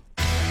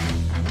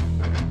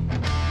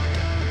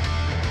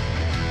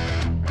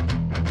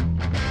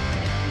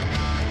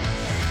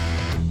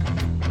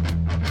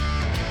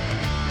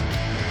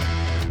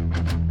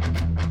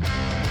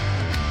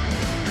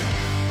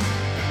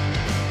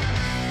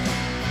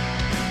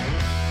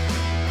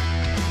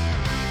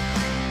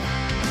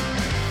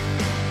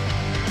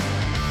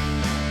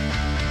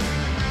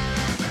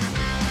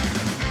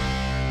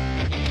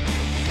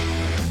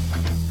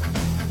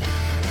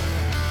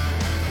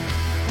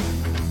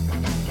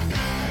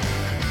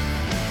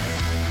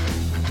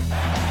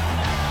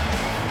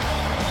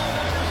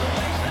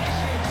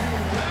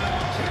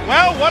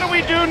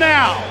we do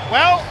now?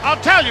 Well,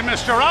 I'll tell you,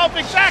 Mr. Ralph,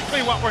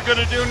 exactly what we're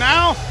going to do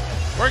now.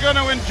 We're going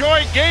to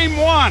enjoy Game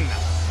 1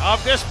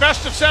 of this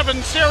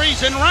best-of-7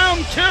 series in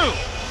Round 2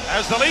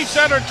 as the Leafs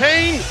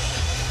entertain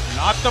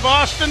not the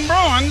Boston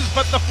Bruins,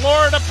 but the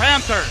Florida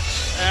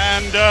Panthers.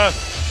 And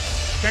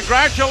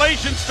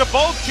congratulations to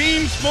both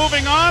teams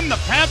moving on. The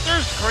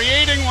Panthers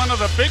creating one of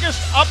the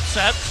biggest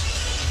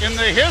upsets in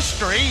the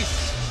history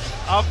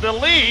of the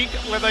league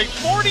with a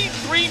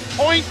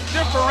 43-point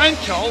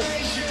differential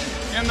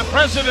in the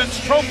President's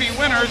Trophy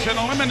winners and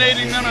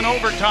eliminating them in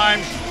overtime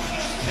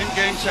in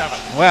Game 7.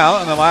 Well,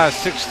 in the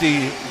last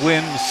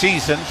 60-win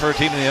season for a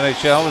team in the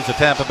NHL is the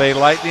Tampa Bay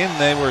Lightning.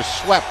 They were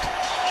swept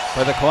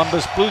by the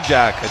Columbus Blue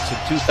Jackets in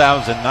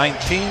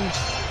 2019.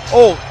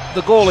 Oh,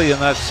 the goalie in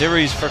that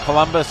series for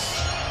Columbus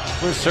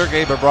was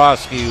Sergei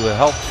Bobrovsky, who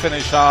helped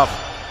finish off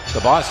the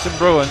Boston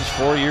Bruins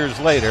 4 years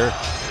later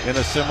in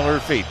a similar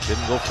feat.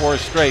 Didn't go 4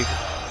 straight,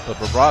 but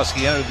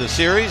Bobrovsky entered the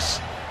series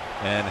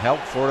and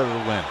helped Florida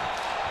to win.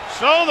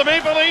 So the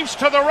Maple Leafs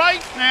to the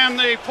right and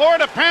the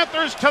Florida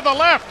Panthers to the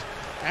left.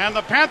 And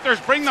the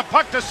Panthers bring the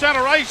puck to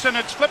center ice, and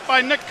it's flipped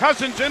by Nick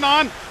Cousins in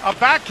on a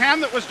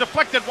backhand that was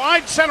deflected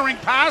wide, centering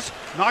pass,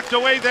 knocked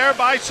away there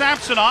by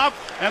Samsonov,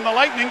 and the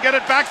Lightning get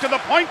it back to the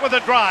point with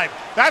a drive.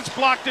 That's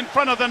blocked in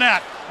front of the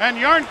net, and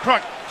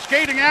Yarncrook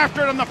skating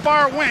after it on the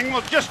far wing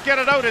will just get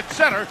it out at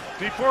center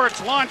before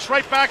it's launched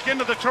right back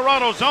into the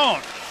Toronto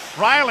zone.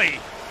 Riley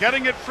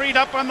getting it freed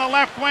up on the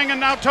left wing, and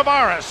now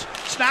Tavares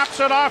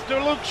snaps it off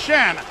to Luke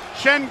Schenn.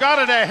 Schenn got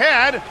it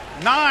ahead.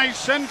 Nye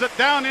sends it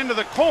down into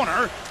the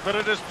corner, but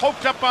it is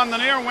poked up on the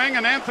near wing,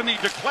 and Anthony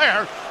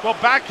Duclair will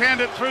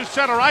backhand it through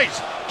center ice.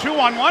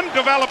 2-on-1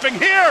 developing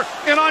here,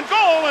 in on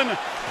goal, and the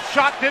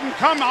shot didn't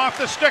come off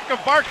the stick of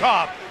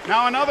Barkov.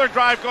 Now another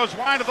drive goes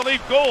wide of the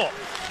Leaf goal.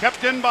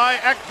 Kept in by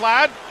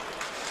Ekblad.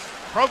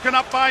 Broken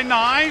up by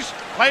Nyes.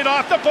 Played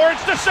off the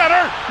boards to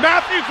center.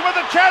 Matthews with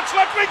a chance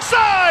left wing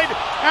side.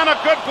 And a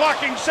good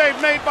blocking save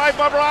made by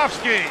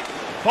Bobrovsky.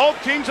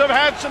 Both teams have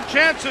had some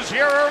chances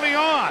here early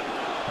on.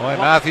 Boy,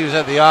 Matthews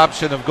had the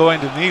option of going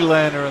to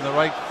Nylander on the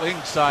right wing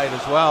side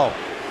as well.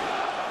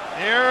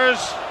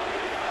 Here's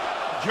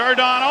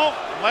Giordano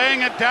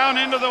laying it down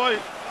into the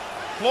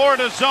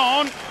Florida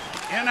zone.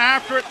 In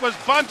after it was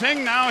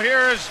Bunting. Now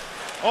here's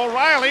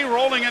O'Reilly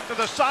rolling it to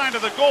the side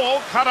of the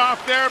goal. Cut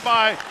off there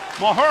by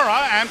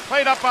Mahura and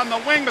played up on the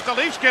wing, but the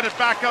Leafs get it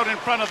back out in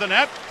front of the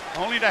net,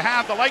 only to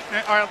have the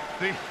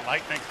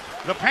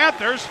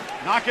Panthers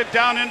knock it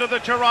down into the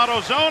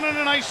Toronto zone, and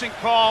an icing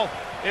call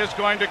is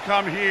going to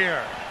come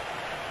here.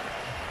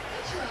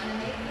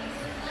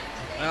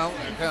 Well,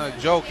 we're kind of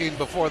joking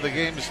before the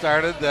game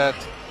started that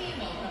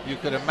you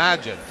could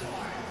imagine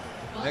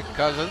Nick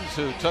Cousins,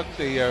 who took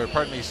the,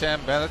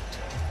 Sam Bennett,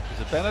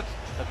 is it Bennett?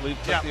 I believe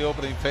took the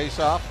opening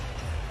face-off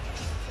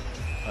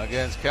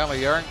against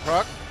Kelly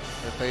Yarncrook.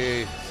 That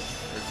they,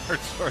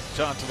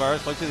 John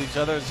Tavares looked at each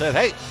other and said,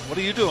 "Hey, what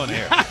are you doing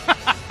here?"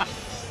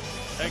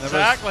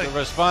 Exactly. The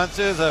response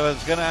is, "I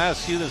was going to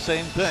ask you the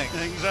same thing."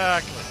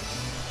 Exactly.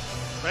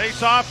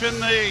 Face off in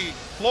the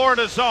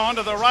Florida zone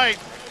to the right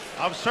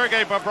of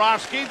Sergei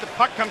Bobrovsky. The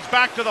puck comes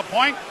back to the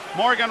point.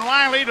 Morgan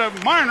Riley to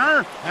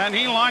Marner, and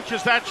he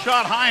launches that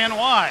shot high and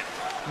wide.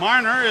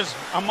 Marner is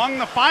among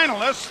the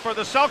finalists for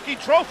the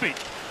Selke Trophy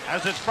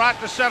as it's brought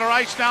to center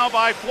ice now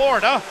by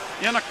Florida.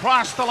 In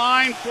across the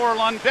line for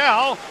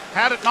Lundell.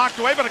 Had it knocked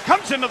away, but it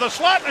comes into the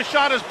slot, and the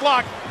shot is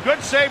blocked.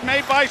 Good save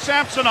made by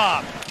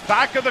Samsonov.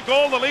 Back of the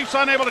goal, the Leafs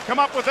unable to come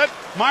up with it.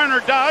 Marner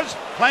does,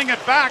 playing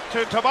it back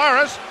to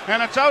Tavares,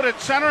 and it's out at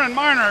center, and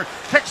Marner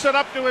kicks it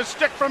up to his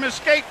stick from his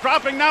skate,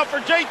 dropping now for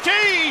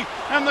JT,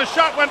 and the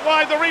shot went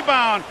wide. The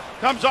rebound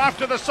comes off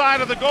to the side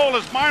of the goal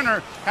as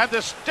Marner had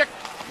the stick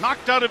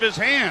knocked out of his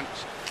hands.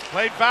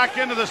 Played back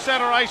into the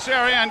center ice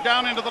area and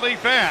down into the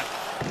Leaf end.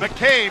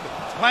 McCabe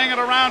playing it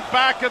around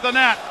back of the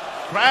net.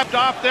 Grabbed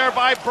off there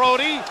by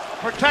Brody,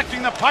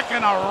 protecting the puck,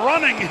 and a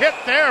running hit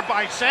there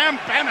by Sam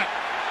Bennett.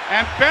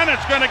 And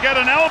Bennett's going to get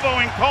an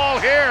elbowing call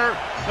here.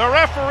 The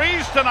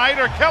referees tonight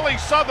are Kelly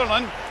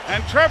Sutherland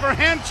and Trevor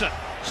Hansen.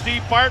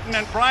 Steve Barton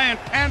and Brian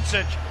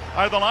Pansich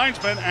are the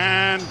linesmen,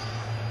 and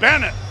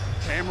Bennett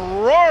came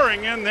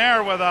roaring in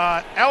there with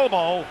an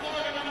elbow.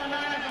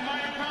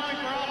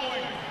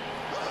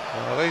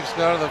 Well, the Leafs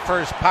go to the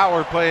first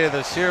power play of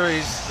the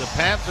series. The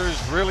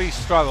Panthers really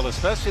struggled,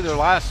 especially their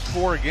last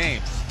 4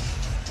 games.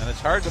 And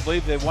it's hard to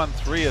believe they won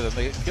 3 of them.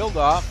 They killed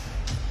off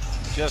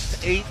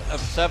just 8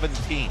 of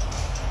 17.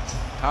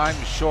 Time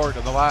short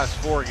in the last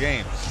 4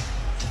 games.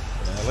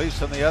 And the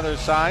Leafs on the other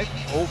side,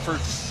 0 for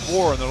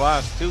 4 in the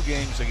last 2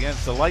 games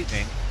against the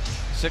Lightning.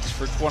 6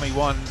 for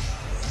 21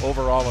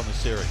 overall in the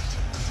series.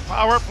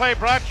 Power play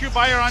brought to you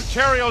by your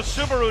Ontario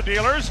Subaru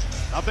dealers.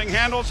 Nothing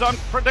handles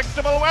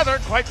unpredictable weather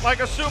quite like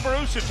a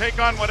Subaru, so take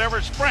on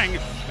whatever spring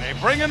they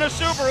bring in a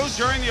Subaru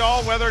during the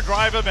all-weather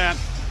drive event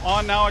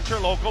on now at your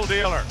local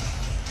dealer.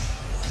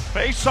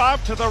 Face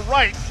off to the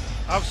right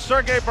of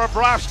Sergei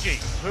Bobrovsky,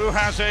 who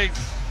has a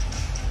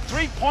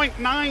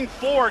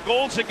 3.94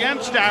 goals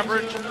against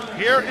average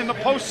here in the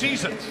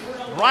postseason.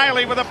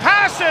 Riley with a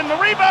pass in, the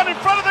rebound in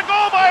front of the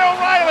goal by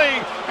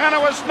O'Reilly, and it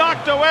was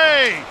knocked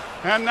away.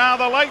 And now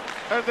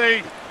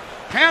the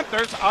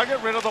Panthers, I'll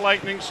get rid of the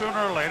Lightning sooner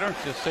or later.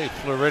 Just say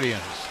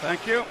Floridians.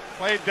 Thank you.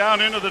 Played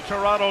down into the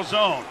Toronto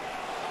zone.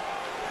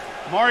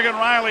 Morgan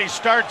Riley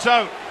starts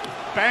out,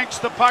 banks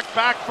the puck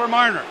back for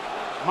Marner.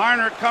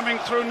 Marner coming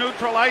through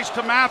neutral ice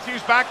to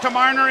Matthews, back to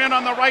Marner in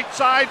on the right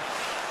side.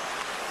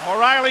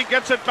 O'Reilly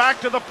gets it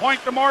back to the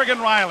point to Morgan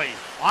Riley.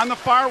 On the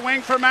far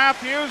wing for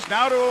Matthews,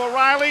 now to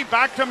O'Reilly,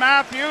 back to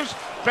Matthews.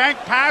 Bank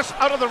pass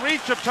out of the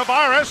reach of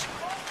Tavares.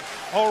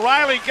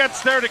 O'Reilly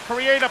gets there to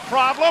create a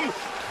problem.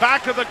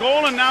 Back to the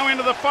goal and now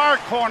into the far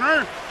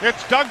corner.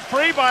 It's dug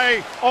free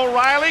by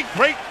O'Reilly.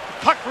 Great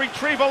puck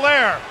retrieval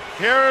there.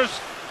 Here's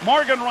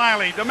Morgan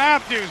Riley to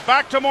Matthews,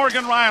 back to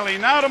Morgan Riley,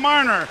 now to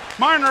Marner.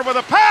 Marner with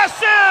a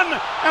pass in,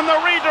 and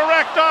the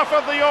redirect off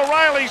of the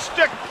O'Reilly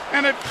stick,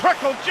 and it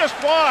trickled just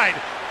wide.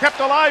 Kept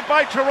alive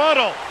by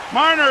Toronto.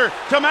 Marner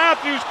to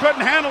Matthews,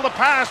 couldn't handle the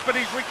pass, but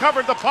he's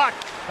recovered the puck.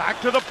 Back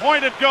to the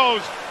point it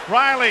goes.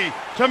 Riley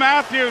to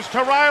Matthews, to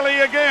Riley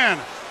again.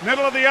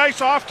 Middle of the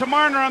ice, off to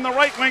Marner on the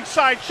right wing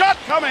side. Shot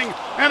coming,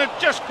 and it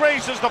just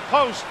grazes the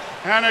post,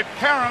 and it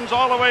caroms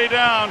all the way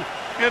down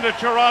into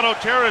Toronto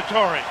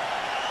territory.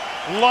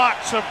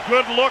 Lots of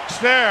good looks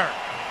there,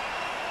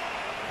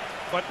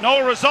 but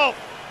no result.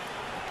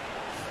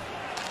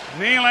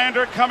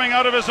 Nylander coming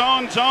out of his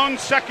own zone,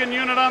 second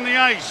unit on the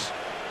ice.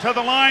 To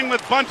the line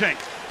with Bunting.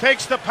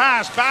 Takes the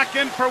pass, back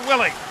in for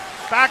Willie.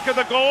 Back of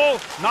the goal,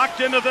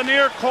 knocked into the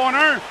near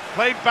corner.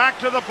 Played back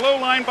to the blue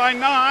line by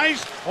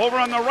Nyes. Over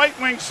on the right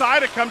wing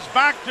side, it comes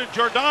back to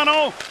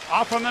Giordano.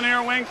 Off on the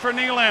near wing for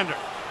Nylander.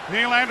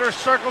 Nylander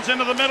circles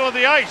into the middle of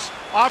the ice.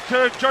 Off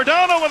to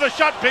Giordano with a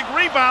shot. Big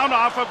rebound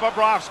off of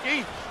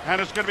Bobrovsky. And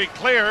it's going to be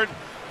cleared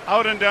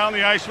out and down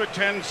the ice with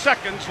 10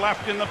 seconds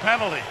left in the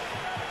penalty.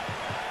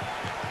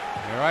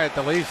 You're right,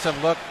 the Leafs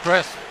have looked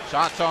crisp.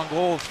 Shots on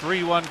goal,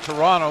 3-1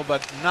 Toronto,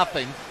 but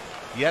nothing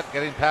yet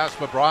getting past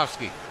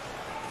Bobrovsky.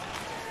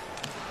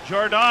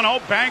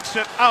 Giordano banks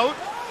it out.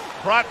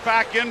 Brought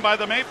back in by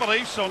the Maple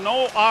Leafs, so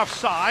no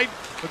offside.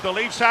 But the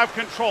Leafs have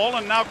control,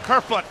 and now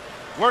Kerfoot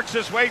works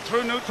his way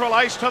through neutral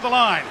ice to the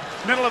line.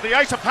 Middle of the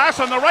ice, a pass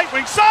on the right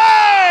wing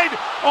side!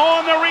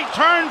 On the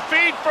return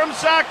feed from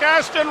Zach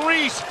Aston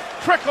Reese.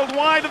 Trickled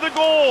wide of the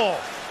goal.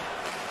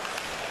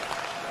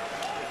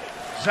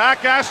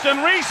 Zach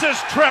Aston Reese's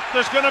trip.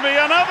 There's going to be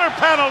another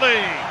penalty.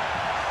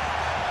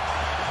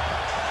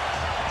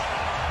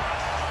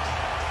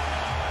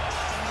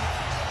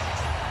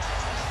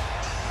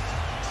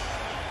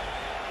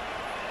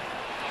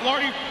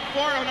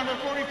 Florida, number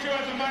 42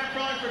 has a minor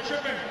penalty for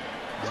tripping.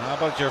 How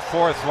about your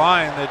fourth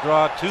line? They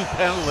draw 2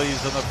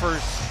 penalties in the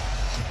first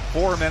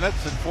 4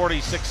 minutes and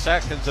 46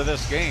 seconds of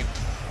this game.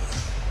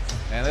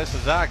 And this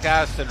is Zach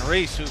Aston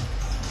Reese, who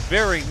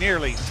very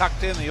nearly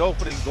tucked in the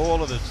opening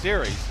goal of the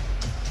series.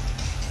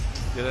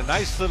 Did a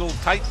nice little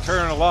tight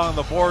turn along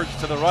the boards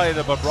to the right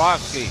of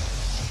Bobrovsky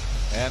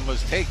and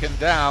was taken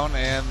down,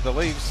 and the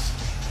Leafs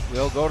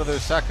will go to their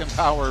second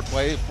power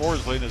play.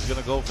 Forsling is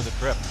going to go for the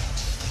trip.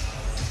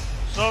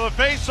 So the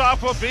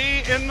face-off will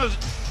be in the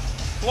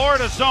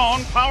Florida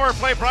zone. Power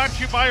play brought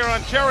to you by your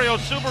Ontario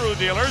Subaru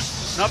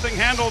dealers. Nothing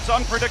handles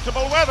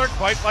unpredictable weather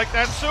quite like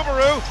that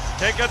Subaru.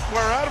 Take it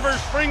wherever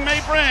spring may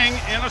bring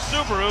in a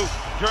Subaru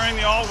during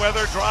the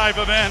all-weather drive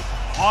event.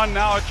 On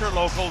now at your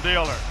local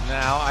dealer.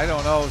 Now, I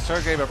don't know,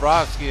 Sergei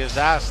Bobrovsky has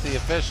asked the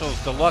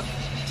officials to look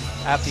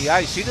at the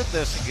ice. He did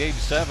this in Game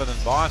 7 in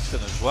Boston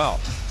as well,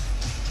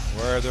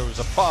 where there was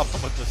a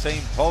problem with the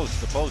same post,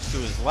 the post to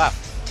his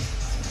left.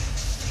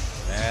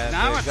 And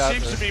now it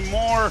seems to be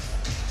more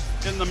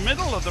in the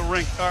middle of the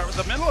rink, or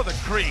the middle of the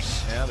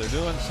crease. Yeah, they're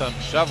doing some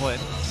shoveling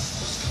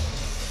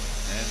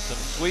and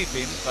some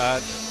sweeping,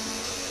 but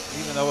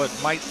even though it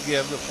might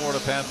give the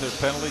Florida Panthers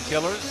penalty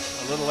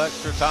killers a little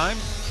extra time,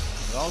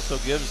 it also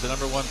gives the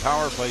number 1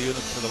 power play unit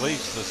for the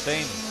Leafs the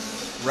same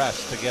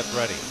rest to get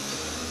ready.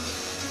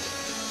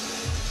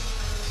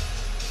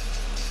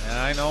 And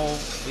I know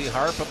we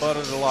harp about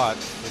it a lot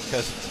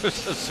because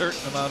there's a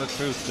certain amount of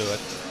truth to it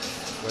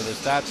where the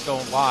stats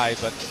don't lie,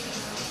 but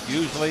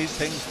usually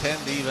things tend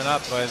to even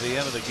up by the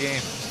end of the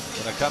game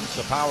when it comes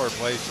to power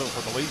play. So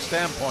from a Leafs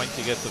standpoint,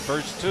 to get the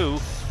first 2,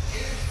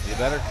 you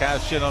better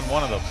cash in on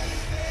one of them.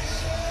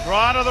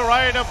 Draw to the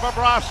right of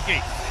Bobrovsky.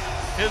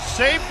 His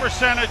save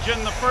percentage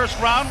in the first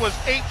round was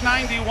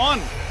 .891.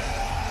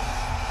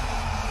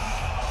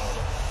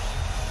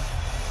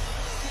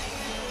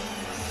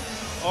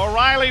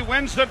 O'Reilly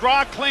wins the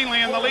draw cleanly,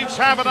 and the Leafs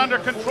have it under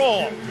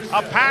control.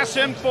 A pass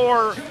in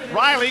for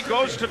Riley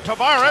goes to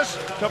Tavares.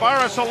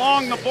 Tavares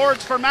along the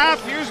boards for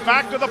Matthews.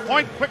 Back to the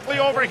point quickly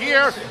over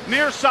here.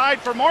 Near side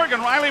for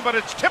Morgan Riley, but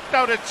it's tipped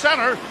out at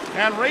center.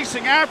 And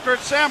racing after it,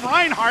 Sam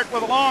Reinhart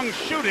with a long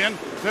shoot-in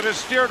that is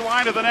steered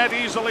wide of the net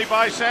easily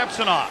by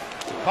Samsonov.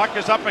 Puck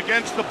is up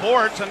against the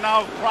boards and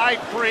now pried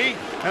free,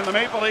 and the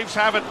Maple Leafs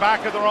have it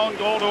back at their own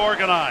goal to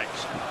organize.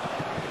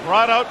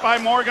 Brought out by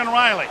Morgan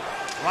Riley.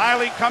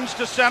 Riley comes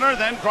to center,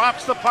 then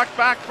drops the puck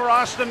back for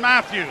Austin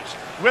Matthews.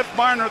 With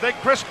Marner, they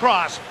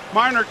crisscross.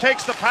 Marner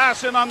takes the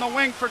pass in on the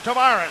wing for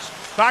Tavares.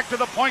 Back to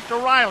the point to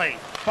Riley.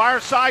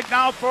 Far side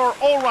now for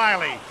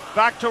O'Reilly.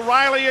 Back to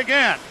Riley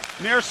again.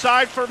 Near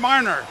side for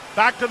Marner.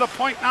 Back to the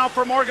point now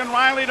for Morgan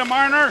Riley to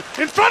Marner.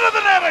 In front of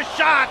the net, a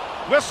shot!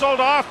 Whistled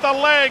off the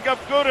leg of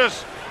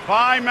Gudis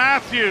by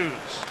Matthews.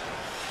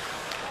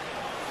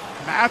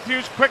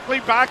 Matthews quickly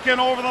back in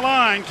over the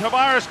line.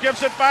 Tavares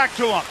gives it back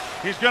to him.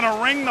 He's going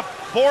to ring the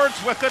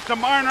boards with it to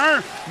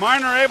Marner.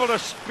 Marner able to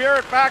spear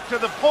it back to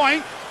the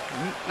point.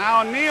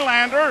 Now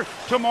Nylander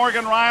to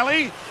Morgan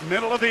Riley.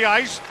 Middle of the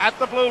ice at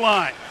the blue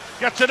line.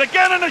 Gets it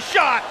again and a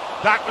shot.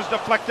 That was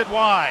deflected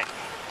wide.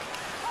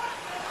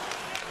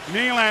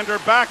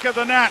 Nylander back of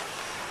the net.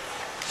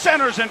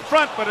 Centers in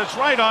front, but it's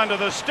right onto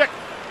the stick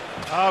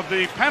of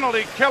the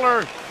penalty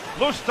killer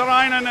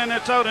Luosterainen, and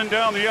it's out and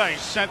down the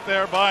ice, sent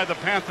there by the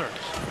Panthers.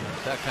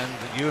 Second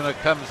unit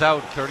comes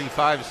out,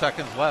 35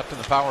 seconds left in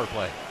the power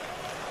play.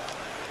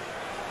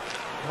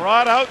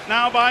 Brought out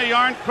now by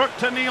Yarncrook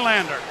to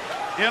Nylander.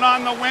 In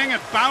on the wing,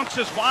 it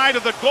bounces wide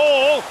of the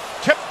goal.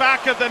 Tipped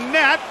back of the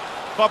net.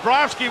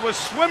 Bobrovsky was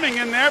swimming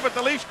in there, but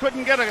the Leafs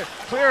couldn't get a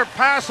clear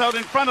pass out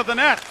in front of the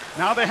net.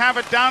 Now they have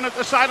it down at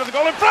the side of the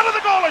goal. In front of the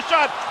goal, a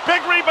shot.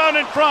 Big rebound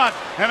in front.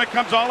 And it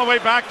comes all the way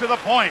back to the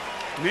point.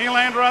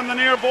 Nylander on the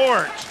near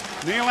boards.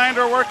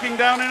 Nylander working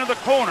down into the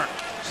corner.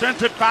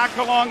 Sends it back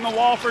along the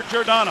wall for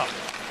Giordano.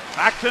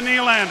 Back to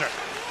Nylander.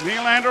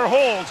 Nylander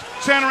holds.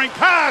 Centering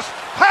pass.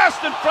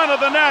 Passed in front of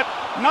the net.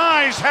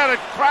 Nyes had a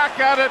crack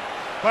at it,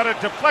 but it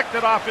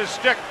deflected off his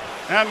stick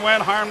and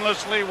went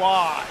harmlessly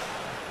wide.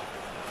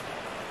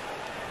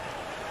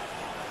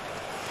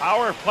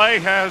 Power play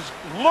has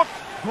looked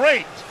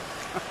great,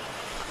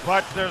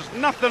 but there's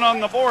nothing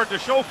on the board to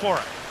show for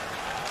it.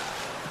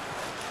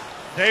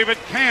 David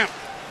Camp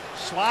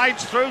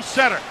slides through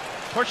center,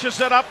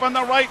 pushes it up on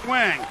the right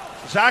wing.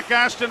 Zach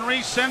Aston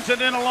Reese sends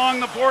it in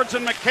along the boards,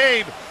 and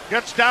McCabe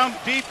gets down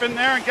deep in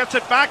there and gets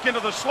it back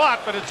into the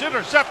slot, but it's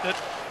intercepted,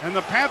 and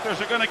the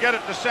Panthers are going to get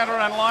it to center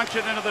and launch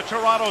it into the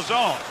Toronto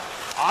zone.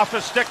 Off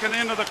a stick and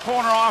into the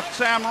corner off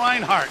Sam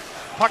Reinhart.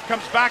 Puck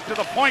comes back to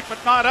the point, but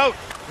not out.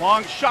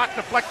 Long shot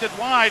deflected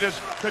wide as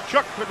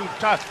Tkachuk couldn't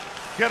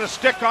get a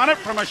stick on it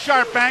from a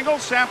sharp angle.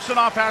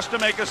 Samsonov has to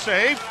make a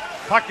save.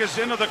 Puck is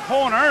into the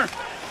corner.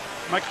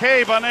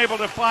 McCabe unable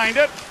to find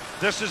it.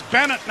 This is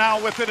Bennett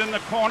now with it in the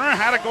corner.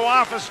 Had to go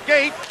off a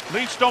skate.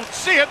 Leafs don't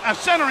see it. A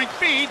centering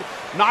feed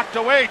knocked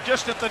away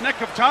just at the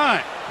nick of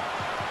time.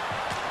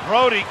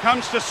 Brody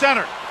comes to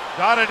center.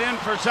 Got it in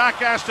for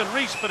Zach Aston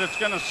Reese, but it's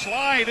going to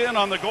slide in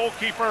on the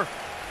goalkeeper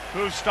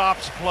who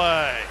stops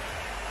play.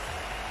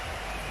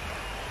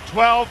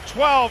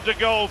 12-12 to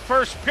go,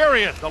 first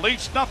period. The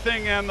Leafs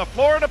nothing and the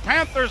Florida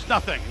Panthers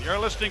nothing. You're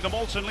listening to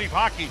Molson Leaf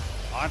Hockey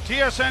on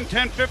TSN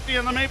 1050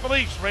 and the Maple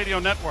Leafs Radio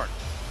Network.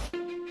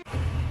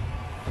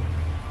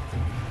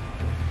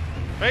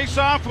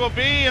 Face-off will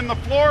be in the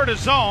Florida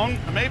zone.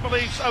 The Maple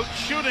Leafs out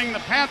shooting the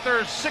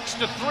Panthers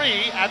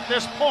 6-3 at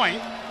this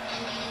point,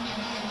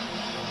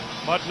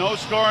 but no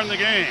score in the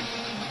game.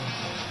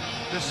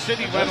 This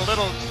city went a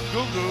little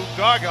goo-goo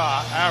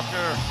gaga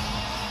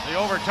after the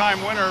overtime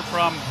winner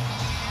from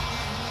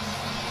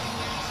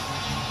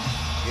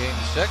Game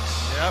 6.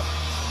 Yep.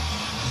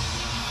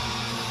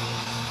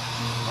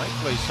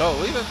 Rightfully so.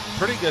 We've a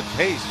pretty good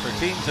pace for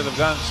teams that have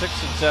gone 6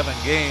 and 7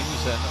 games,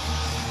 and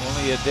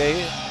only a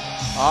day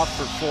off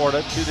for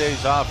Florida, 2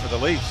 days off for the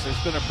Leafs.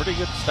 There's been a pretty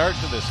good start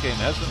to this game,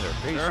 hasn't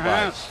there? There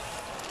has.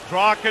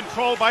 Draw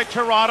control by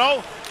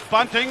Toronto.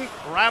 Bunting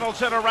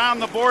rattles it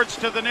around the boards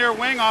to the near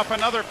wing off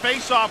another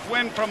face-off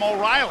win from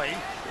O'Reilly.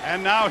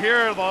 And now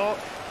here the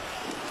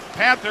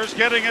Panthers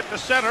getting it to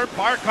center.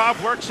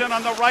 Barkov works in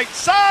on the right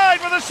side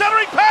with a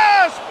centering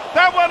pass.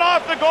 That went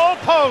off the goal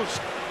post.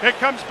 It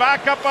comes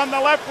back up on the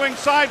left wing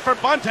side for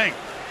Bunting.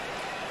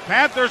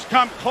 Panthers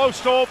come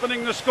close to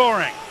opening the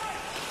scoring.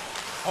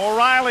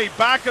 O'Reilly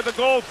back of the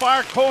goal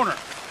far corner.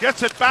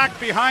 Gets it back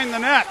behind the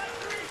net.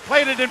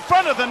 Played it in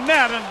front of the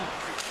net, and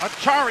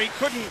Achari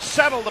couldn't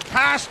settle the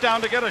pass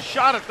down to get a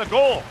shot at the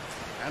goal.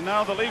 And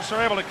now the Leafs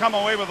are able to come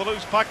away with a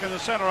loose puck in the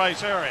center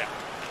ice area.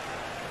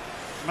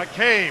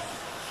 McCabe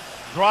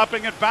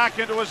dropping it back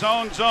into his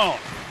own zone.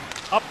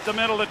 Up the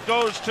middle it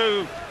goes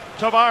to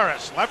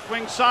Tavares. Left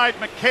wing side,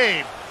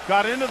 McCabe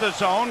got into the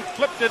zone,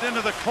 flipped it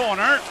into the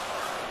corner.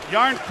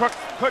 Yarncrook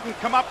couldn't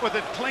come up with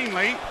it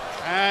cleanly,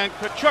 and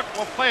Tkachuk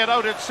will play it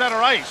out at center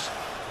ice.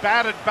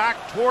 Batted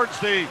back towards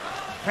the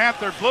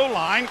Panther blue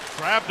line,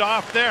 grabbed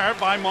off there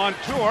by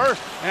Montour,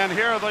 and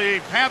here are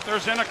the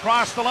Panthers in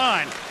across the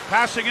line.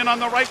 Passing in on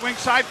the right wing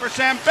side for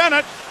Sam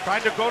Bennett.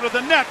 Tried to go to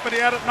the net, but he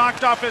had it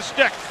knocked off his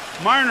stick.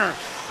 Marner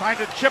trying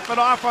to chip it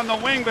off on the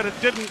wing, but it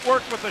didn't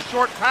work with the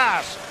short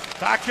pass.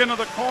 Back into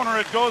the corner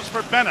it goes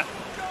for Bennett.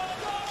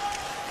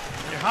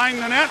 Behind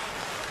the net.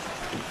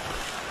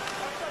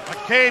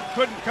 McCabe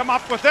couldn't come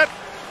up with it.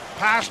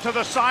 Pass to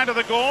the side of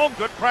the goal.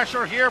 Good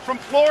pressure here from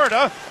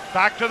Florida.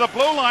 Back to the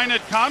blue line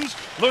it comes.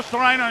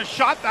 Luosterainen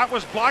shot. That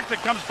was blocked. It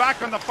comes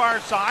back on the far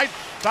side.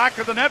 Back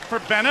of the net for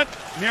Bennett.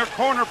 Near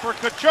corner for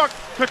Tkachuk.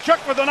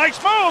 Tkachuk with a nice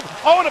move.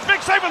 Oh, and a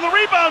big save on the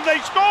rebound. They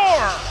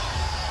score.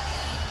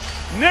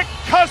 Nick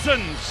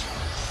Cousins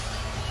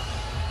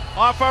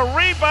off a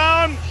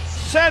rebound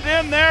sent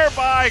in there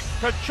by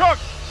Tkachuk.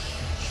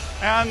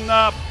 And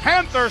the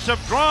Panthers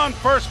have drawn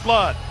first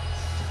blood.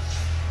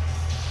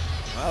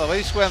 Well, the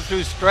Leafs went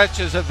through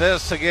stretches of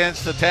this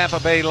against the Tampa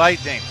Bay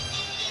Lightning.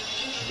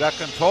 Got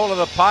control of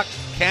the puck,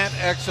 can't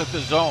exit the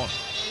zone.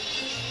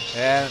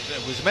 And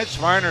it was Mitch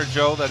Marner,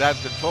 Joe, that had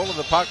control of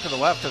the puck to the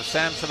left of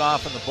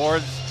Samsonov and the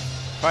boards.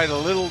 Tried a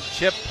little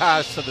chip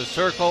pass to the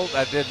circle.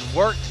 That didn't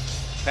work.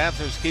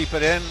 Panthers keep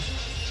it in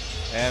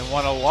and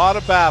won a lot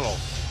of battles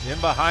in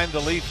behind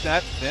the Leaf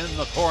net, in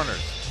the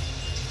corners.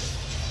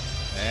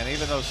 And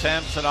even though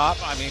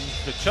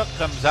Tkachuk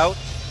comes out,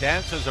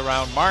 dances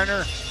around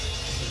Marner,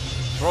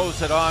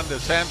 throws it on to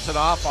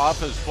Samsonov off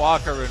his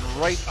blocker and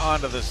right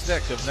onto the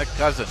stick of Nick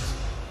Cousins.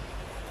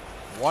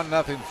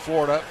 1-0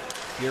 Florida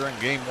here in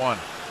game one.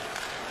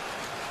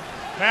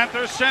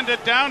 Panthers send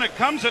it down. It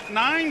comes at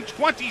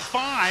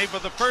 9:25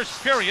 of the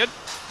first period.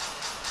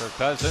 For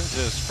Cousins,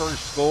 his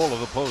first goal of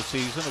the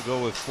postseason to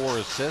go with 4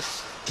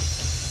 assists.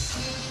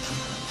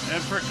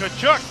 And for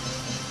Tkachuk,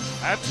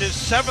 that's his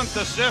 7th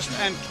assist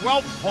and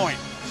 12th point.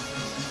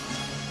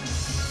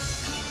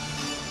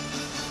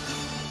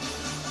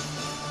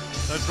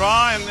 The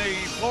draw in the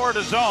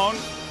Florida zone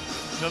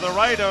to the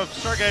right of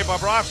Sergei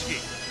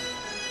Bobrovsky.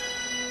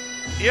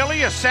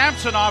 Ilya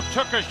Samsonov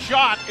took a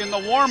shot in the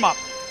warm-up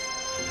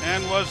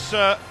and was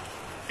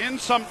in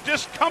some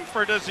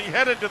discomfort as he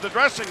headed to the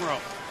dressing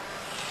room.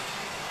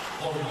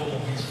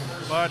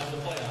 But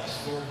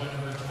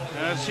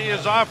as he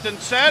has often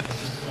said,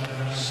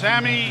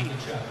 Sammy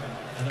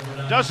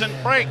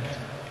doesn't break.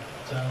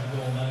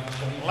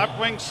 Left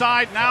wing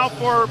side now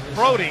for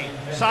Brody.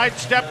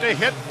 Sidestepped a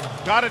hit,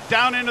 got it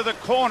down into the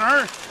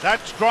corner.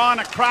 That's drawn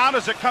a crowd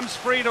as it comes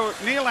free to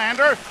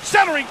Nylander.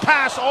 Centering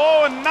pass,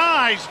 oh, and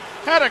nice.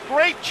 Had a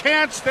great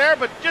chance there,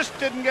 but just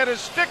didn't get his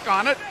stick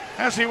on it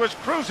as he was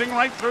cruising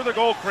right through the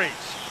goal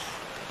crease.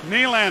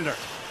 Nylander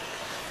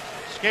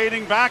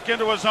skating back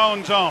into his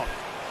own zone.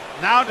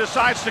 Now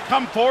decides to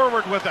come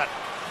forward with it.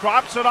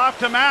 Drops it off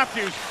to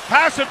Matthews.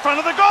 Pass in front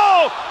of the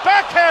goal.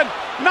 Backhand.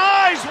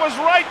 Nyes was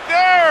right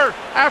there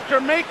after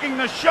making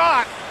the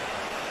shot.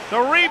 The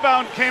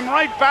rebound came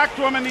right back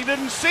to him and he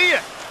didn't see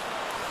it.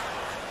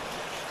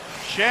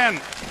 Shen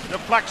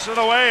deflects it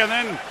away and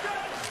then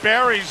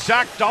buries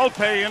Zach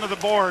Dalpe into the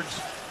boards.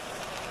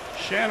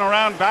 Shen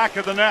around back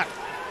of the net.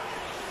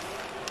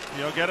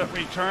 You'll get it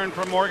returned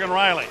from Morgan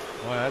Riley.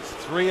 Well, that's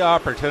 3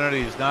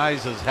 opportunities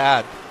Nyes has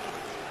had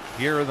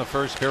here in the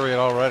first period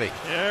already.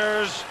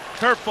 Here's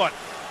Kerfoot.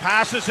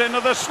 Passes into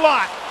the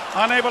slot.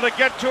 Unable to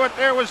get to it.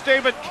 There was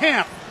David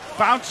Kampf.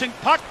 Bouncing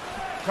puck.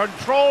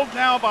 Controlled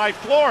now by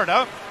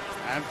Florida.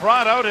 And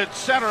brought out at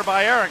center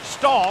by Eric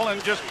Stahl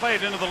and just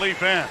played into the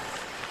Leaf end.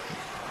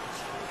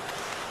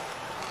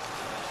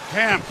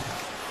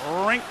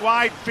 Kampf. Rink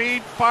wide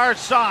feed, far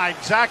side.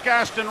 Zach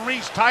Aston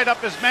Reese tied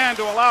up his man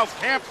to allow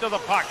Kampf to the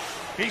puck.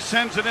 He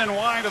sends it in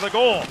wide of the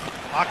goal.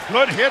 A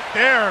good hit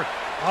there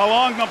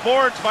along the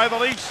boards by the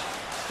Leafs.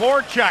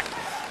 Forecheck.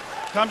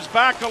 Comes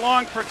back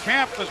along for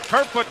Kampf as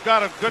Kerfoot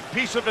got a good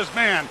piece of his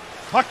man.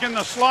 Puck in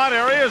the slot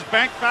area is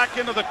banked back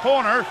into the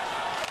corner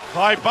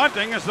by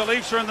Bunting as the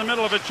Leafs are in the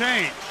middle of a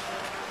change.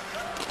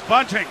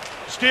 Bunting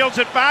steals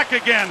it back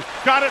again.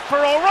 Got it for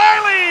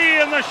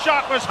O'Reilly and the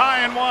shot was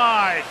high and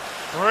wide.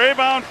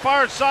 Rebound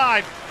far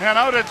side and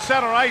out at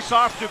center ice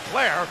off to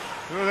Claire,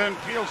 who then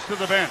peels to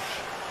the bench.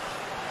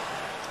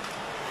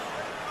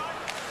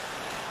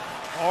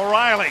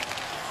 O'Reilly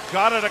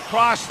got it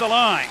across the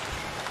line.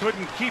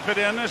 Couldn't keep it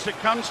in as it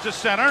comes to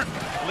center.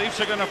 Leafs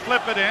are going to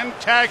flip it in,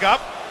 tag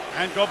up,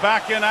 and go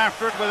back in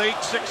after it with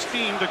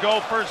 8:16 to go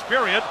first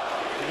period.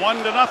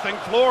 1-0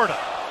 Florida.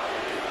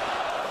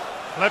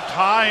 Flipped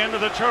high into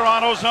the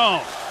Toronto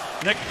zone.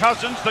 Nick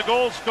Cousins, the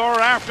goal scorer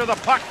after the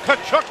puck.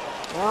 Tkachuk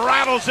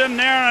rattles in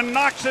there and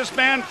knocks this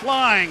man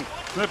flying.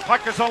 The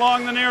puck is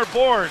along the near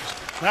boards.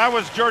 That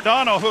was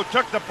Giordano who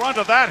took the brunt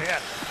of that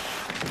hit.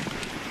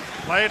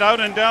 Played out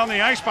and down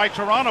the ice by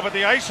Toronto, but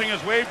the icing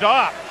is waved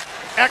off.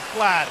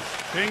 Ekblad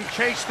being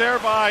chased there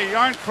by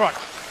Yarncrook.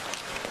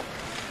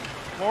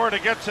 Florida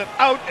gets it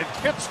out. It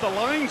hits the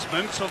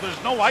linesman, so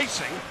there's no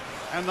icing.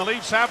 And the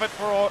Leafs have it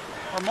for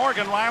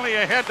Morgan Riley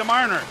ahead to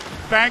Marner.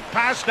 Bank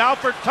pass now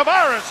for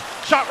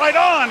Tavares. Shot right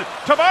on.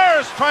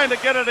 Tavares trying to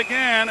get it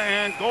again,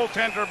 and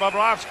goaltender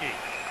Bobrovsky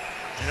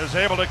is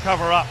able to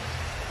cover up.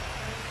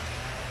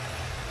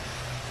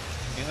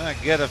 You know, I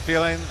get a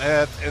feeling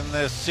that in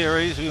this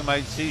series we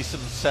might see some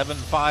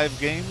 7-5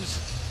 games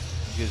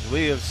because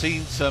we have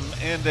seen some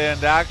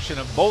end-to-end action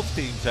of both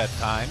teams at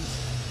times,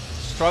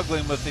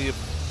 struggling with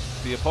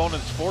the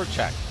opponent's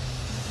forecheck.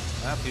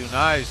 Matthew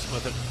Nyes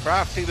with a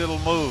crafty little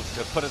move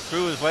to put it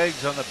through his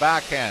legs on the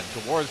backhand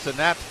towards the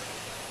net.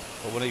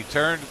 But when he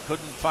turned,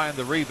 couldn't find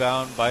the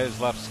rebound by his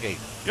left skate.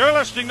 You're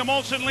listening to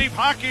Molson Leaf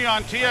Hockey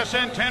on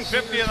TSN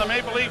 1050 and the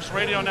Maple Leafs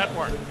Radio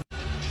Network.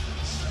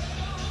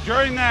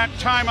 During that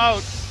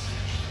timeout,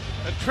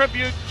 a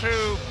tribute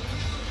to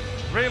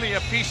really a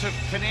piece of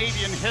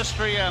Canadian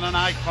history and an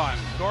icon.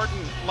 Gordon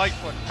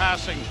Lightfoot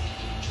passing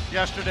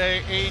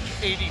yesterday, age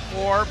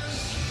 84.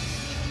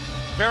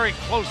 Very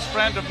close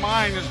friend of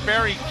mine is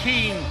Barry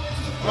Keane,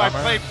 who I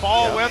played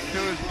ball with, who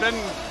has been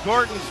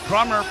Gordon's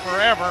drummer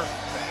forever.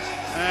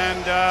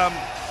 And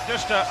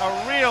just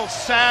a real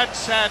sad,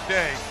 sad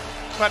day.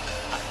 But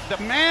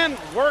the man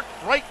worked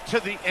right to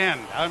the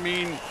end. I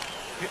mean,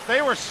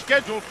 they were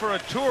scheduled for a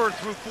tour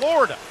through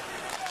Florida.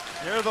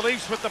 Here are the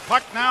Leafs with the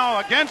puck now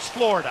against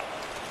Florida.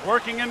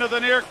 Working into the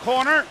near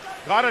corner.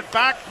 Got it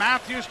back.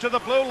 Matthews to the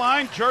blue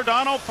line.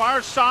 Giordano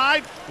far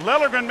side.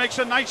 Liljegren makes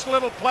a nice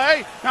little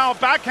play. Now a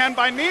backhand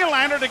by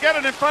Nylander to get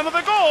it in front of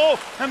the goal.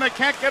 And they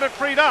can't get it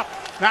freed up.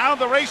 Now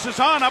the race is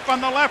on up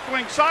on the left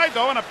wing side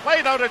though. And it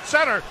played out at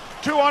center.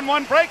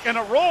 2-on-1 break. And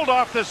it rolled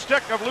off the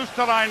stick of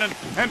Luosterainen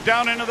and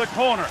down into the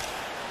corner.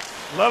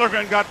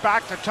 Liljegren got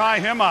back to tie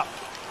him up.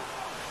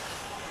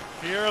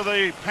 Here are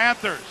the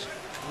Panthers.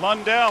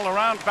 Lundell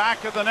around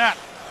back of the net.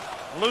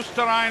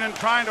 Luosterainen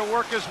trying to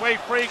work his way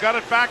free. Got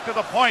it back to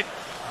the point.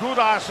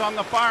 Gudas on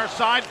the far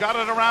side. Got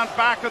it around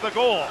back of the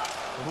goal.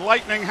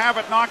 Lightning have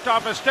it knocked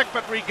off his stick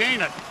but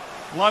regain it.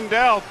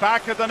 Lundell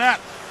back of the net.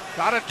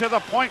 Got it to the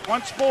point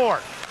once more.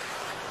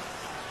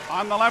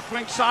 On the left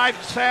wing side,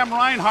 Sam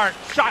Reinhart.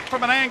 Shot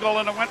from an angle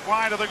and it went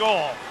wide of the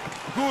goal.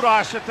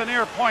 Gudas at the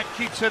near point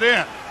keeps it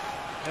in.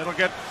 It'll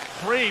get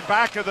free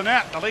back of the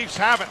net. The Leafs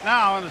have it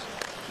now. And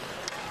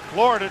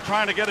Florida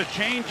trying to get a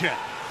change in.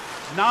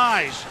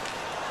 Nyes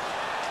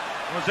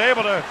was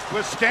able to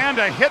withstand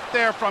a hit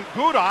there from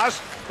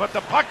Gudas, but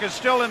the puck is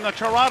still in the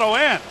Toronto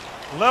end.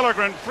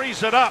 Liljegren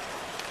frees it up.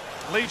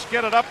 Leafs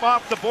get it up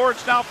off the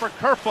boards now for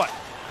Kerfoot.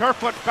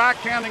 Kerfoot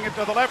backhanding it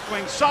to the left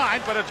wing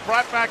side, but it's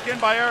brought back in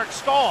by Eric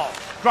Stahl.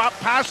 Drop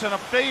pass and a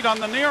fade on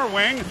the near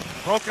wing.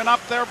 Broken up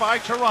there by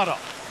Toronto.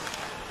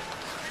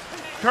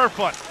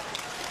 Kerfoot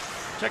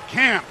to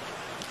Camp.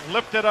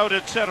 Lifted out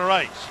at center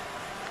ice.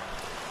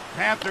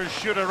 Panthers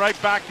shoot it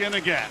right back in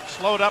again.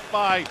 Slowed up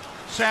by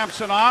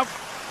Samsonov.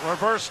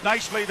 Reversed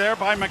nicely there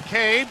by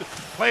McCabe.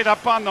 Played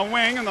up on the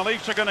wing, and the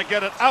Leafs are going to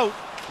get it out.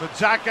 But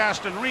Zach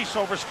Aston Reese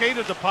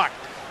overskated the puck.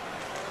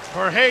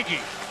 Verhaeghe,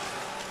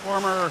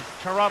 former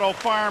Toronto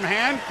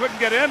farmhand, couldn't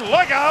get in.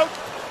 Look out!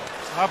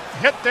 A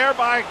hit there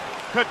by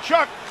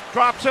Tkachuk.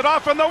 Drops it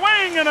off in the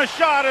wing, and a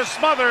shot is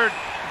smothered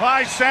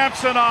by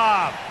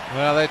Samsonov.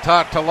 Well, they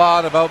talked a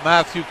lot about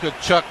Matthew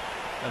Tkachuk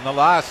in the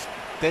last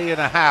day and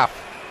a half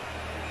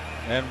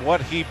and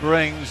what he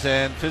brings,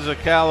 and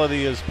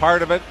physicality is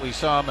part of it. We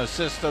saw him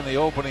assist on the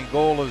opening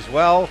goal as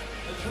well.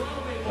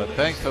 But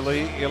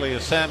thankfully, Ilya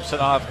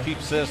Samsonov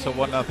keeps this a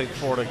 1-0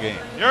 Florida game.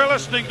 You're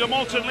listening to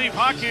Molson Leaf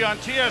Hockey on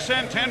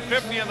TSN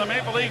 1050 and the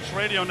Maple Leafs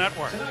Radio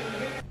Network.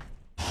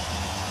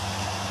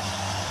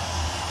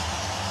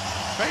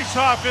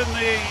 Face-off in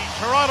the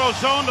Toronto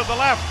zone to the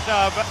left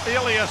of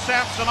Ilya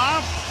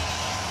Samsonov.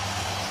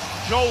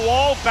 Joe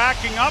Woll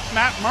backing up.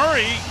 Matt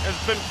Murray has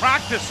been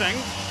practicing,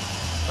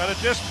 but at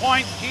this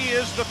point, he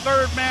is the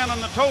third man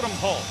on the totem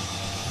pole.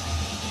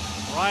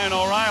 Ryan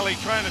O'Reilly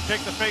trying to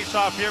take the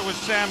face-off here with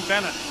Sam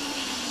Bennett.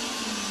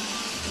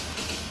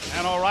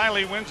 And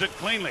O'Reilly wins it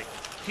cleanly.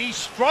 He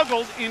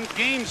struggled in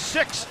Game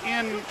 6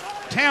 in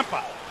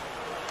Tampa.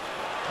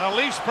 The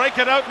Leafs break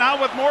it out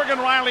now with Morgan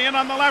Rielly in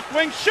on the left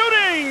wing,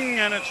 shooting!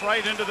 And it's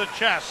right into the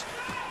chest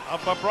of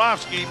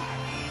Bobrovsky.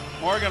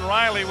 Morgan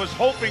Rielly was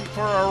hoping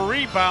for a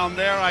rebound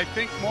there, I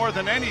think, more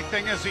than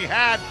anything, as he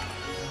had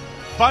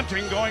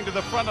Bunting going to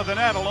the front of the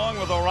net along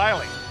with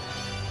O'Reilly.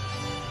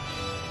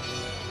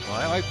 Well,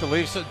 I like the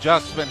Leafs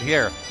adjustment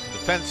here.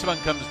 Defenseman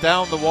comes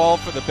down the wall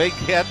for the big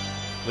hit.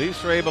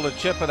 Leafs are able to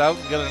chip it out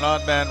and get an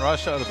odd man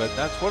rush out of it.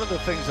 That's one of the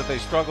things that they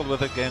struggled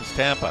with against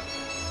Tampa,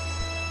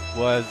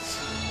 was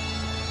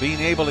being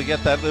able to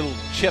get that little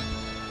chip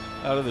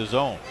out of the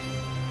zone.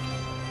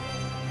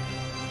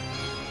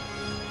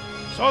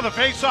 So the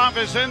face-off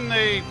is in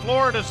the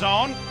Florida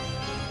zone.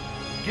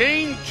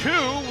 Game 2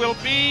 will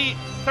be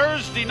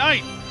Thursday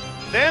night.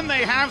 Then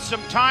they have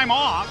some time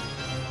off.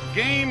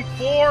 Game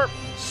 4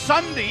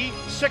 Sunday,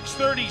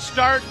 6:30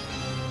 start,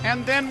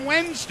 and then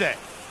Wednesday.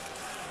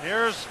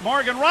 Here's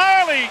Morgan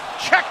Rielly,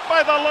 checked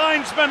by the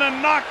linesman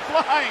and knocked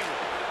flying.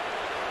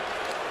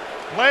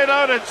 Played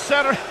out at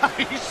center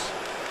ice.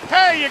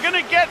 Hey, you're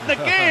going to get in the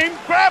game,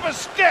 grab a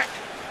stick.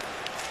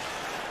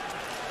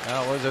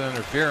 Well, it wasn't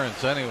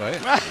interference anyway.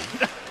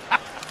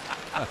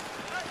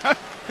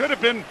 Could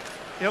have been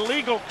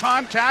illegal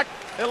contact,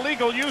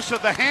 illegal use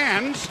of the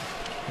hands.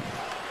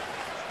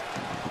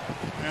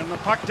 And the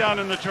puck down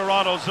in the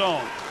Toronto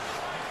zone.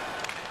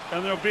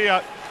 And there'll be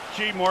a,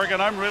 gee,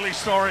 Morgan, I'm really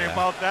sorry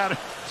about that.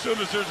 As soon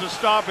as there's a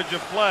stoppage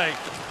of play,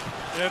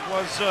 it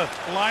was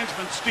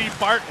linesman Steve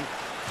Barton.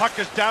 Puck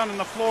is down in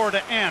the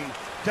Florida end.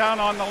 Down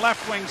on the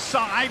left wing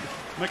side.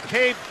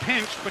 McCabe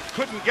pinched but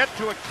couldn't get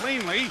to it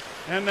cleanly.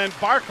 And then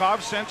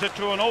Barkov sends it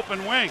to an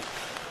open wing.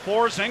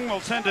 Forsing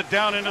will send it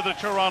down into the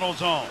Toronto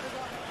zone.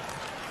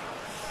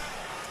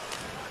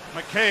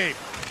 McCabe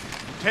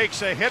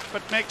takes a hit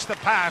but makes the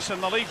pass,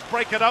 and the Leafs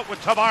break it out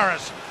with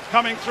Tavares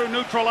coming through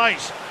neutral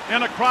ice.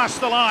 in across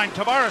the line.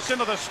 Tavares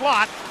into the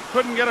slot,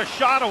 couldn't get a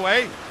shot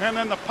away, and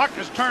then the puck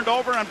is turned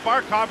over, and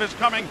Barkov is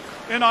coming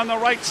in on the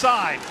right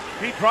side.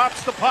 He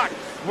drops the puck.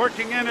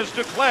 Working in is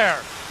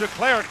Duclair.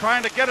 Duclair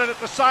trying to get it at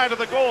the side of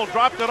the goal.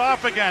 Dropped it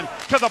off again.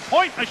 To the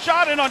point. The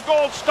shot in on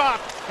goal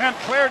stopped and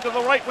cleared to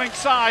the right wing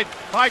side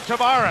by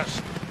Tavares.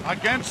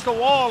 Against the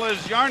wall is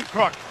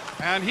Yarncrook.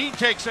 And he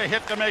takes a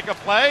hit to make a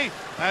play.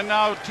 And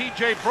now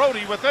TJ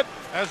Brody with it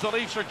as the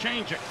Leafs are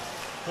changing.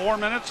 4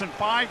 minutes and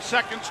 5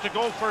 seconds to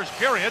go first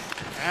period.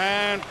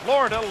 And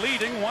Florida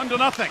leading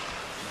 1-0.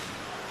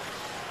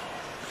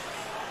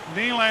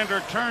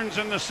 Nylander turns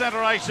in the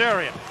center ice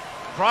area.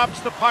 Drops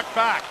the puck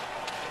back.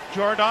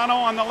 Giordano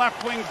on the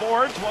left wing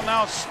boards will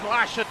now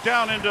slash it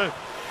down into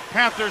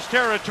Panthers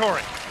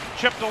territory.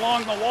 Chipped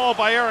along the wall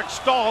by Eric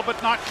Stahl,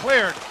 but not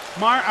cleared.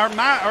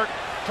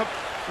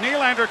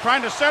 Nylander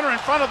trying to center in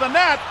front of the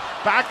net.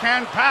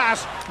 Backhand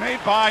pass made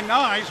by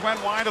Nyes,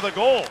 went wide of the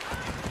goal.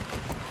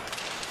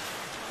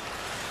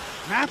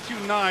 Matthew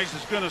Nyes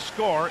is going to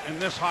score in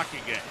this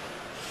hockey game.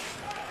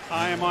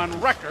 I am on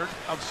record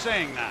of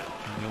saying that.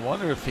 You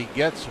wonder if he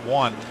gets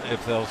one,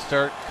 if they'll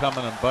start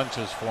coming in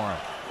bunches for him.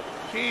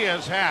 He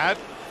has had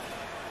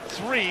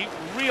 3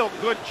 real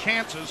good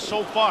chances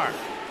so far.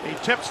 He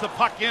tips the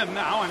puck in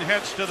now and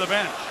heads to the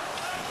bench.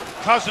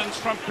 Cousins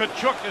from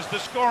Tkachuk is the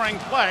scoring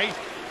play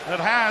that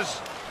has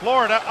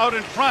Florida out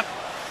in front.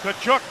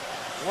 Tkachuk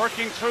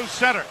working through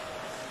center.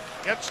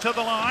 Gets to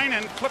the line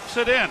and clips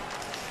it in.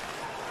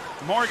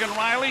 Morgan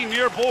Riley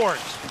near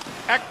boards.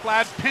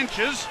 Ekblad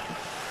pinches.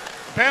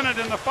 Bennett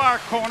in the far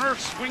corner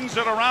swings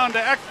it around to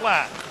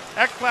Ekblad.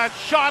 Ekblad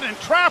shot in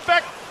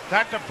traffic.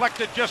 That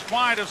deflected just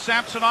wide of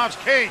Samsonov's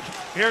cage.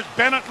 Here's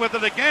Bennett with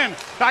it again.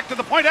 Back to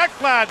the point,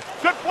 Ekblad.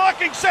 Good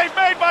blocking save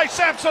made by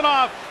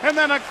Samsonov. And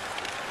then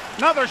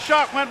another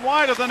shot went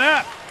wide of the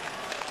net.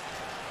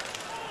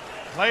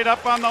 Played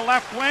up on the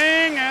left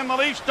wing, and the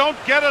Leafs don't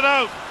get it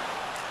out.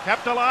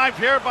 Kept alive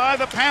here by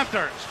the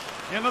Panthers.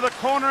 Into the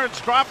corner,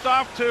 it's dropped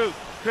off to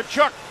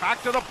Tkachuk.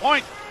 Back to the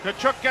point.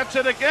 Tkachuk gets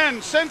it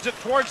again, sends it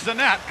towards the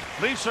net.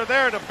 Leafs are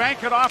there to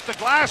bank it off the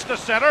glass to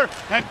center,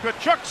 and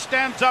Tkachuk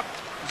stands up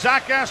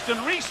Zach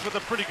Aston Reese with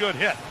a pretty good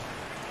hit.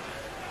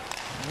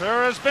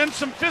 There has been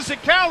some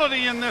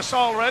physicality in this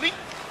already.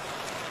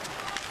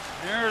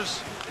 Here's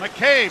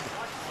McCabe,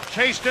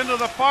 chased into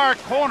the far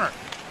corner.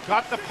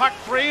 Got the puck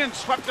free and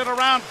swept it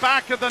around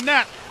back of the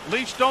net.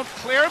 Leafs don't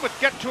clear, but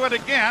get to it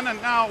again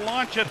and now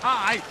launch it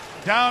high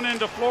down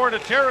into Florida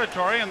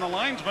territory, and the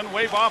linesmen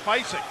wave off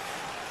icing.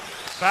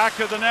 Back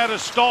of the net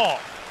is Stahl.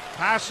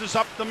 Passes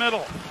up the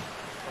middle.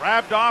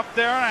 Grabbed off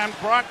there and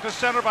brought to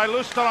center by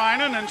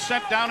Luosterainen and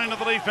sent down into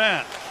the Leaf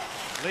end.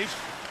 Leafs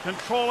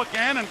control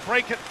again and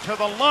break it to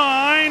the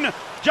line.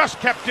 Just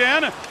kept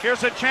in.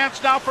 Here's a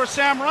chance now for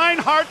Sam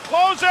Reinhart.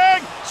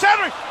 Closing.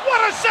 Centering.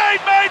 What a save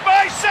made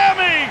by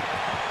Sammy!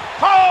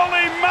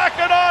 Holy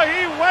Mackinac,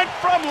 he went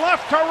from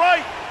left to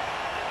right.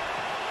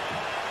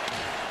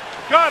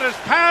 Got his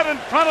pad in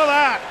front of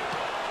that.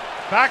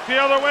 Back the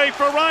other way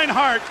for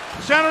Reinhart.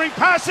 Centering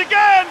pass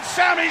again.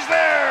 Sammy's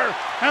there.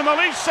 And the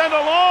Leafs send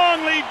a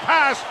long lead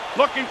pass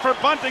looking for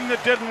bunting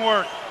that didn't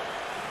work.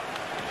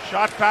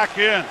 Shot back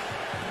in.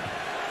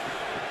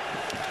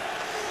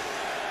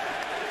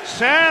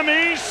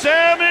 Sammy!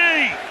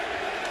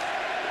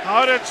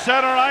 Out at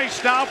center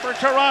ice now for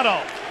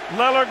Toronto.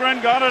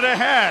 Liljegren got it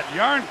ahead.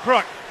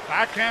 Yarncrook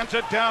backhands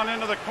it down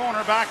into the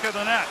corner back of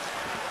the net.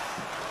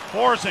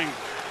 Forsing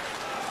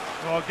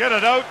will get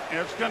it out.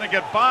 It's going to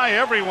get by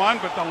everyone,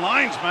 but the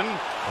linesman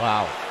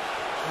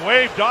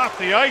waved off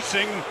the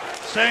icing,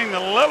 saying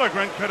that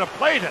Liljegren could have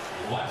played it.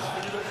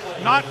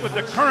 Not with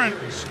the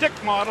current stick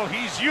model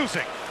he's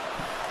using.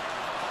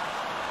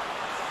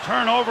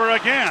 Turnover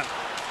again.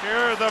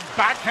 Here the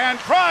backhand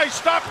try,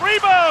 stop,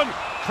 rebound.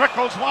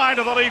 Trickles wide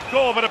of the Leaf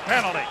goal, but a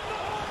penalty.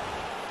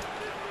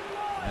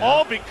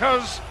 All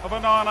because of a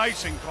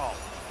non-icing call.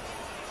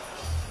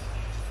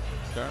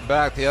 Turn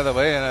back the other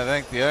way, and I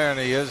think the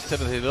irony is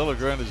Timothy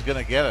Liljegren is going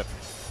to get it.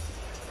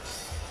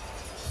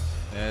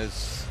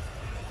 As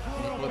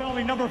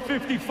penalty number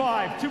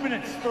 55, 2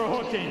 minutes for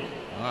hooking.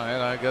 All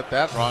right, I got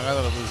that wrong. I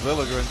thought it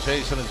was Liljegren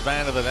chasing his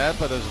man to the net,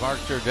 but it's Mark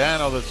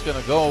Giordano that's going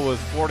to go with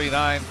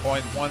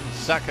 49.1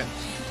 seconds.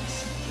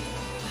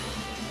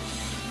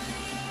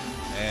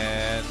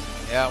 And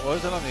yeah, it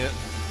wasn't on the.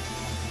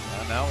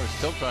 Now we're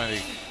still trying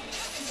to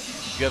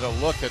get a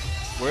look at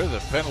where the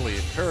penalty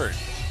occurred.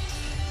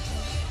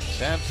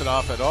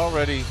 Samsonov had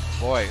already,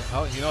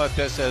 you know what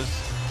this is?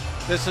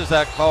 This is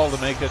that call to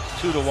make it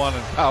 2-1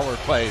 in power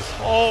plays.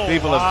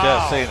 People have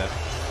just seen it.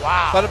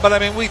 Wow. But I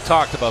mean, we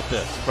talked about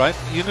this, right?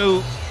 You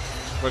knew,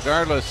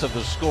 regardless of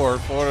the score,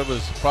 Florida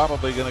was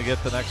probably going to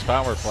get the next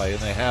power play,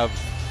 and they have,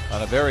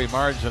 on a very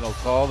marginal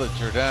call, that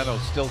Giordano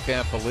still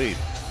can't believe.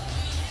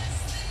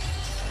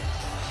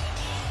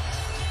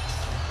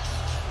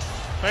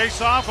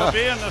 Face-off will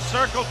be in the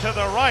circle to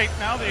the right.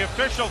 Now the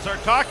officials are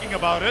talking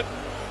about it.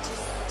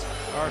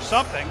 Or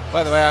something.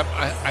 By the way,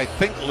 I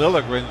think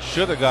Liljegren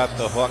should have got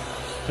the hook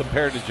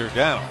compared to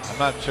Giordano. I'm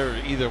not sure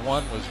either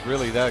one was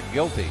really that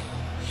guilty.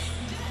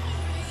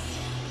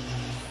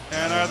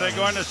 And are they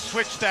going to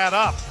switch that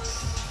up?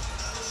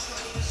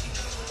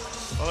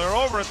 Well, they're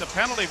over at the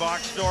penalty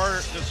box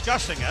door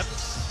discussing it.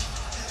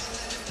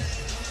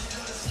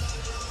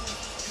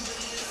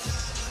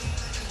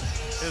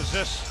 Is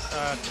this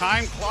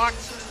time clock?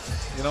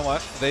 You know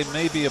what? They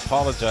may be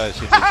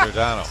apologizing to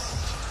Giordano.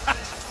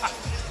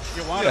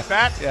 You want a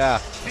bet?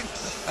 Yeah.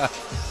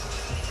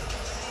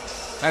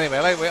 Anyway,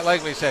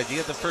 like we said, you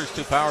get the first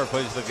 2 power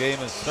plays of the game,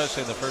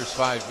 especially in the first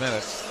 5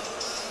 minutes.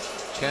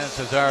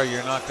 Chances are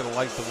you're not going to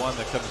like the one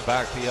that comes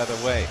back the other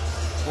way.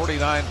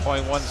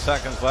 49.1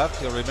 seconds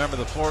left. You'll remember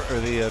the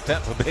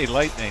Tampa Bay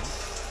Lightning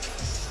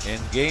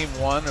in Game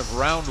 1 of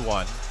Round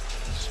 1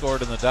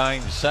 scored in the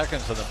dying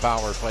seconds on the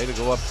power play to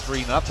go up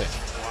 3-0.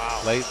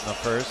 Wow. Late in the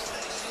first.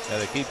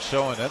 And they keep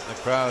showing it. The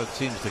crowd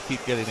seems to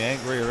keep getting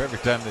angrier every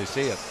time they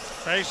see it.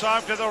 Face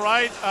off to the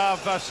right of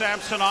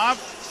Samsonov.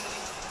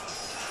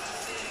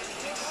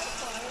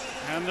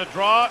 And the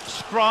draw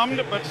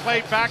scrummed but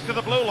played back to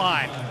the blue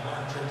line.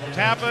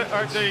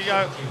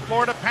 The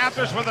Florida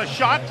Panthers with a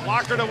shot,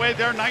 blockered away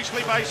there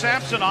nicely by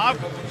Samsonov.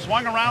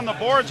 Swung around the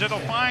boards, it'll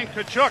find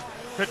Tkachuk.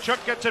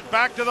 Tkachuk gets it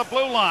back to the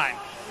blue line.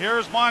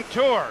 Here's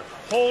Montour,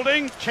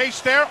 holding, chase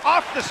there,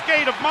 off the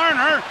skate of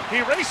Marner.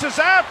 He races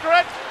after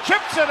it,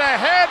 chips it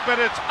ahead, but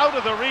it's out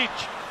of the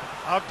reach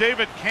of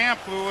David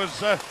Kampf, who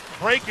was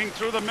breaking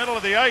through the middle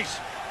of the ice.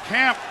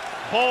 Kampf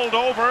bowled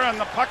over, and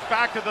the puck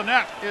back of the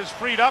net is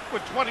freed up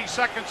with 20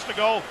 seconds to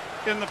go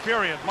in the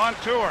period.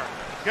 Montour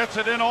gets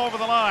it in over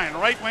the line.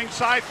 Right wing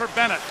side for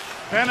Bennett.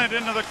 Bennett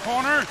into the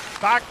corner.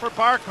 Back for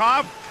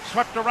Barkov.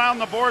 Swept around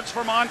the boards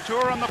for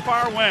Montour on the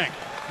far wing.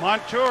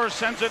 Montour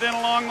sends it in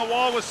along the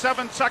wall with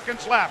 7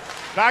 seconds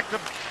left. Back to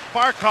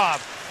Barkov.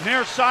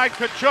 Near side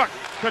Tkachuk.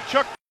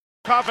 Tkachuk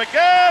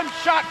again.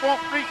 Shot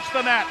won't reach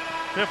the net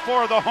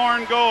before the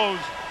horn goes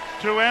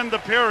to end the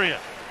period.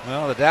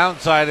 Well, the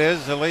downside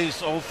is at least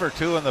 0 for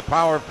 2 in the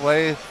power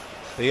play.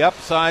 The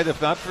upside,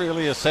 if not for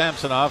Ilya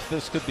Samsonov,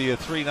 this could be a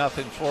 3-0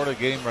 Florida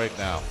game right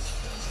now.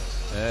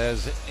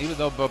 As even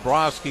though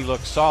Bobrovsky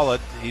looked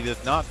solid, he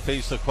did not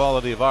face the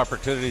quality of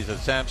opportunities that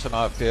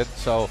Samsonov did.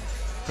 So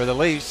for the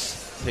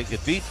Leafs, take a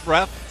deep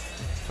breath,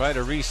 try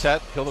to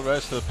reset, kill the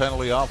rest of the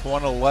penalty off.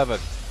 1:11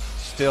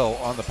 still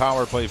on the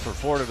power play for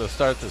Florida to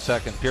start the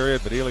second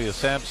period, but Ilya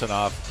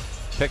Samsonov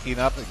picking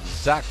up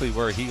exactly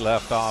where he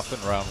left off in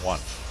round 1.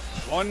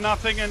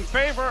 1-0 in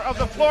favor of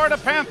the Florida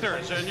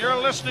Panthers, and you're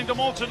listening to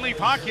Molson Leaf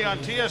Hockey on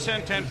TSN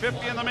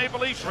 1050 and the Maple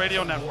Leafs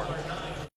Radio Network.